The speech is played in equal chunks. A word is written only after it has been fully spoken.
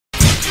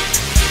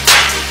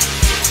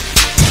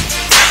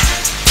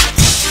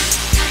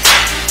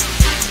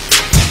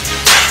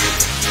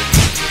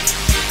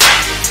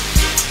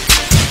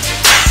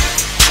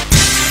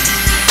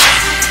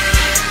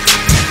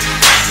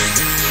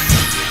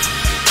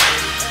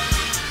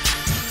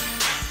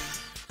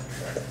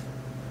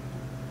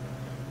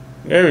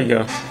There we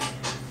go.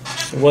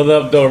 What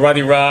up, though?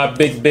 Roddy Rod,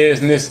 Big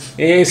Business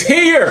is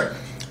here.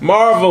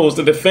 Marvel's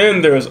The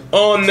Defenders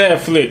on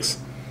Netflix.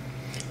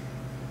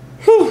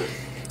 Whew.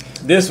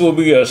 This will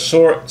be a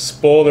short,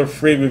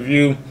 spoiler-free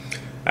review.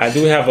 I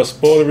do have a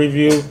spoiler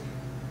review.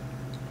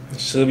 It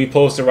should be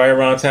posted right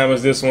around the time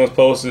as this one's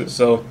posted.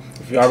 So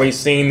if you've already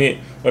seen it,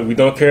 or if you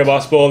don't care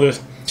about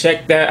spoilers,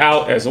 check that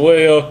out as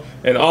well.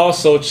 And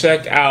also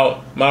check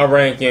out my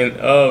ranking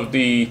of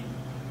the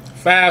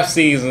 5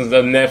 seasons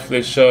of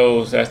Netflix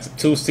shows. That's the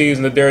 2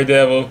 seasons of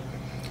Daredevil,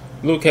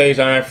 Luke Cage,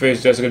 Iron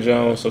Fist, Jessica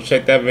Jones. So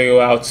check that video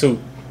out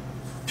too.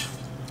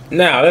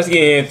 Now let's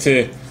get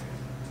into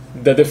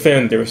The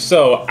Defenders.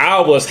 So I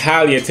was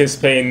highly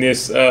anticipating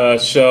this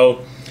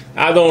show.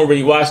 I don't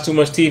really watch too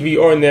much TV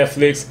or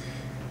Netflix.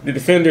 The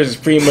Defenders is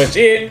pretty much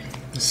it.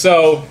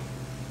 So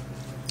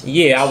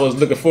yeah, I was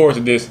looking forward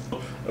to this.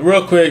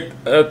 Real quick,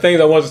 things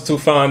I wasn't too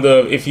fond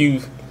of. If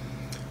you've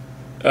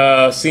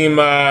seen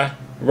my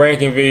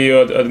ranking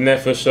video of the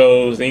Netflix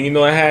shows, and you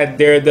know I had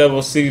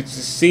Daredevil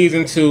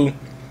season 2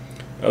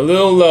 a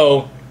little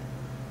low,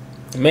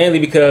 mainly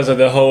because of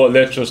the whole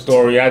Electro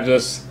story.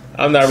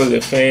 I'm not really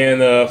a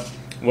fan of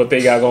what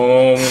they got going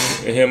on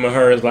with him and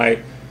her. Is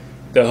like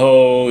the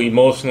whole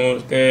emotional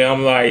thing.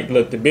 I'm like,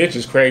 look, the bitch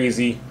is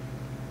crazy,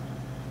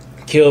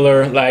 kill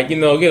her, like, you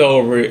know, get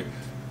over it.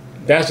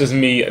 That's just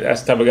me.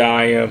 That's the type of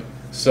guy I am.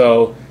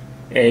 So,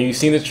 and you've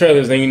seen the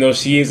trailers, and you know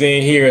she is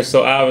in here.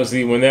 So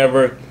obviously,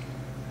 whenever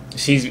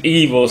she's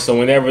evil, so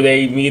whenever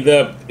they meet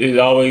up, it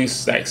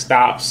always like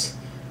stops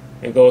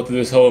and go through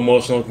this whole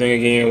emotional thing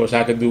again, which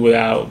I could do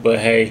without. But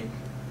hey,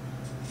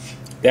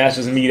 that's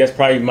just me. That's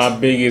probably my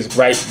biggest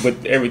gripe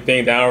with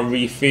everything that I don't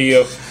really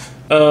feel.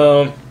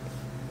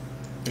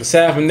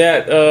 Aside from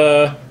that,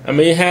 I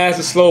mean, it has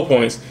the slow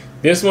points.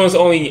 This one's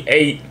only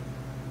 8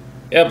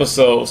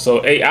 episodes,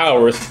 so 8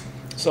 hours.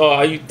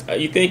 So you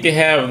think it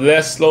have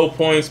less slow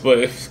points, but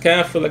it kind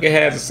of feel like it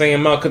has the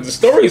same amount because the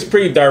story is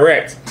pretty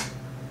direct.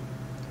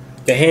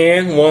 The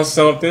Hand wants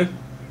something.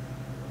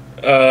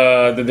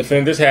 The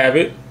Defenders have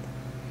it,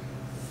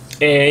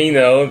 and you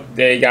know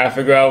they gotta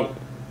figure out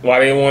why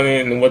they want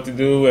it and what to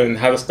do and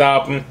how to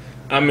stop them.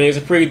 I mean, it's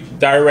a pretty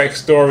direct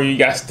story. You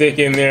got Stick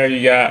in there.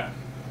 You got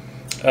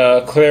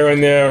Claire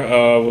in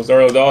there. Was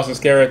Earl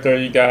Dawson's character.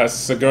 You got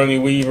Sigourney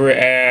Weaver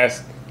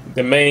as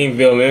the main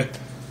villain.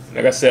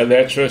 Like I said,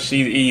 Elektra,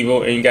 she's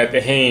evil, and you got the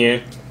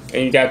Hand,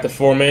 and you got the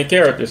 4 main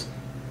characters.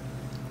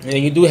 And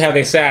you do have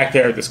their side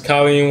characters: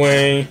 Colleen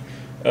Wing,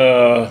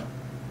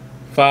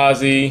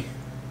 Fozzie,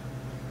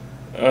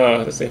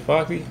 let's say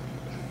Foggy,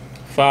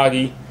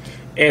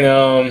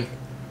 and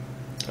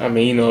I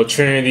mean, you know,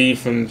 Trinity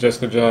from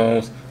Jessica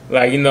Jones.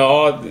 Like, you know,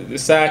 all the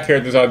side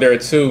characters are there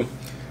too.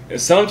 And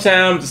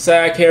sometimes the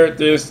side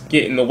characters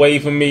get in the way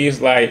for me.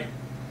 It's like,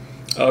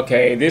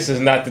 okay, this is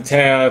not the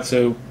time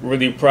to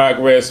really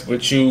progress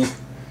with you.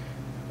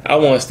 I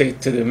want to stick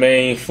to the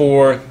main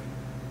 4.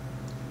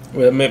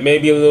 Well,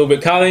 maybe a little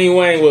bit. Colleen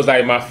Wing was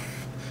like my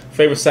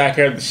favorite side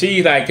character.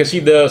 She like, cause she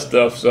does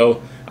stuff,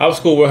 so I was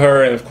cool with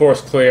her, and of course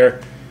Claire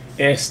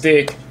and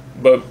Stick.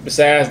 But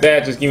besides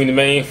that, just give me the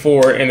main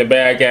 4 and the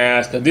bad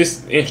guys, cause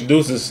this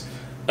introduces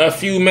a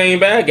few main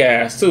bad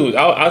guys too.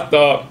 I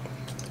thought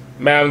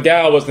Madame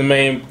Gal was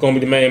gonna be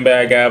the main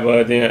bad guy,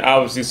 but then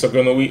obviously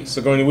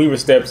Sigourney Weaver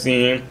steps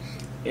in,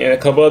 and a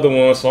couple other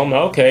ones. So I'm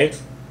like, okay,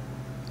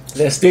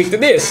 let's stick to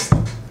this.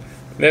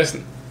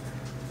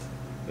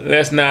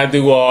 Let's not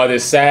do all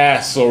this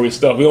side story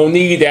stuff. We don't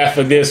need that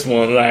for this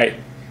one. Like,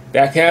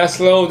 that kind of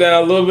slowed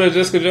down a little bit.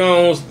 Jessica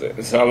Jones,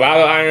 it's a lot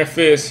of Iron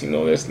Fist. You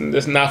know, let's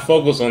not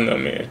focus on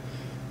them, man.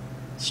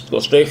 Let's go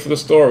straight for the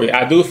story.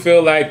 I do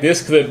feel like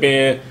this could have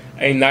been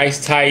a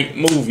nice, tight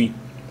movie.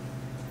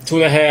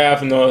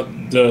 2.5, you know,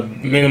 the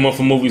minimum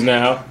for movies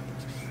now.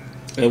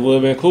 It would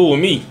have been cool with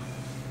me.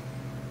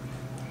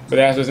 But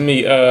that's just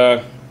me.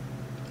 But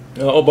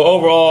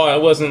overall,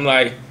 it wasn't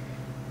like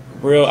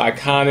real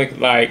iconic.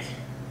 Like,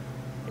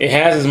 it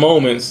has its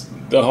moments.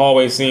 The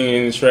hallway scene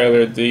in the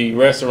trailer, the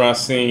restaurant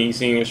scene you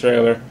see in the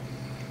trailer,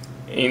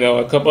 you know,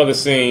 a couple other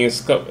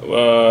scenes,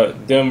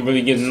 them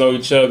really getting to know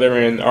each other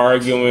and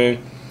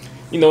arguing.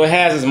 You know, it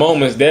has its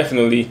moments,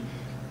 definitely.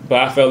 But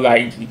I felt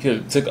like you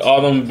could have took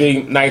all them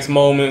big, nice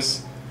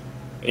moments,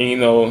 and, you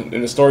know,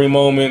 in the story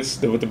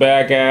moments with the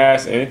bad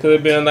guys, and it could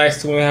have been a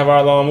nice 2.5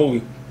 hour long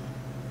movie.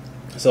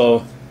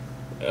 So,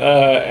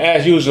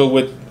 as usual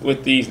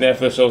with these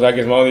Netflix shows, I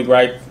guess my only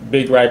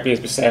big gripe is,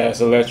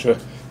 besides Elektra,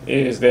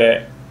 is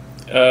that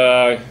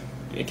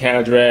it kind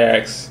of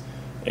drags,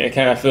 and it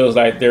kind of feels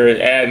like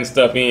they're adding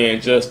stuff in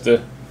just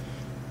to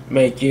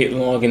make it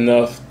long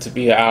enough to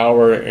be an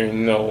hour. And,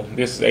 you know,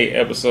 this is 8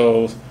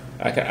 episodes.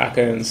 I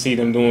couldn't see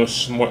them doing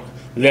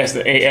less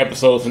than 8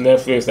 episodes for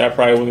Netflix. That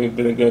probably wouldn't have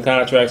been a good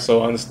contract.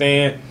 So I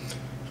understand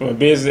from a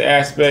business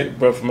aspect,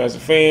 but from as a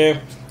fan,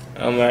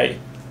 I'm like,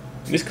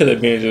 this could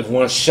have been just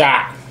one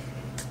shot,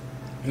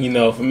 you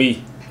know, for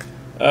me.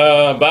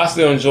 But I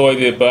still enjoyed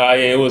it. But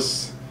it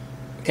was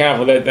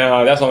kind of a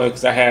letdown. That's only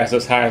because I had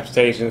such high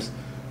expectations.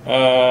 I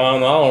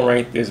don't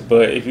rank this,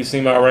 but if you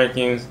see my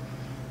rankings,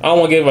 I don't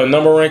want to give a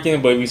number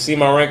ranking, but if you see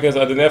my rankings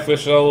of the Netflix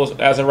shows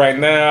as of right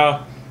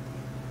now,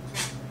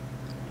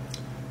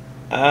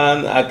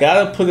 I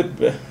gotta put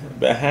it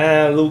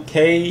behind Luke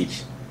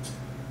Cage.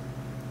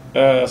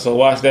 So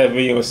watch that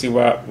video and see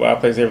where I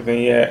place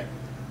everything at.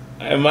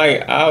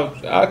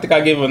 I think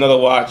I give it another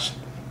watch,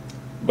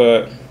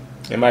 but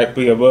it might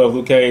be above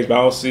Luke Cage, but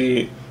I don't see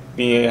it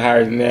being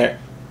higher than that.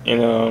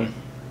 And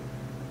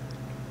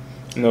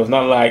it's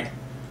not like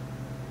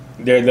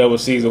Daredevil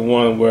season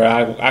 1 where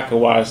I could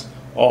watch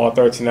all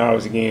 13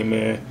 hours again,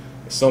 man.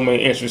 So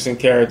many interesting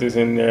characters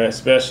in there,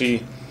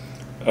 especially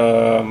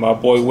my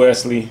boy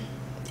Wesley,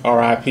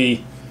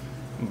 R.I.P.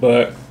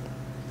 But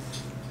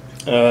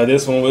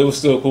this one, it was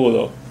still cool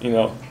though,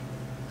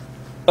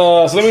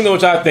 So let me know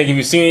what y'all think. If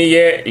you've seen it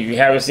yet, if you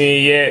haven't seen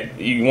it yet,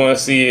 you want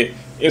to see it,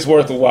 it's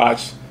worth the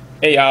watch.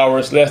 8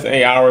 hours, less than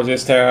 8 hours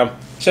this time.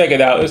 Check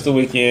it out. It's the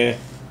weekend.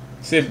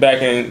 Sit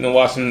back and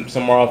watch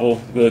some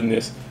Marvel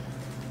goodness.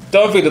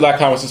 Don't forget to like,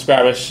 comment,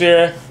 subscribe, and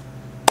share.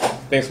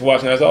 Thanks for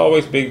watching. As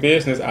always, big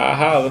business. I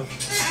holla.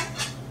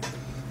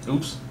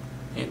 Oops.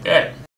 Hit that.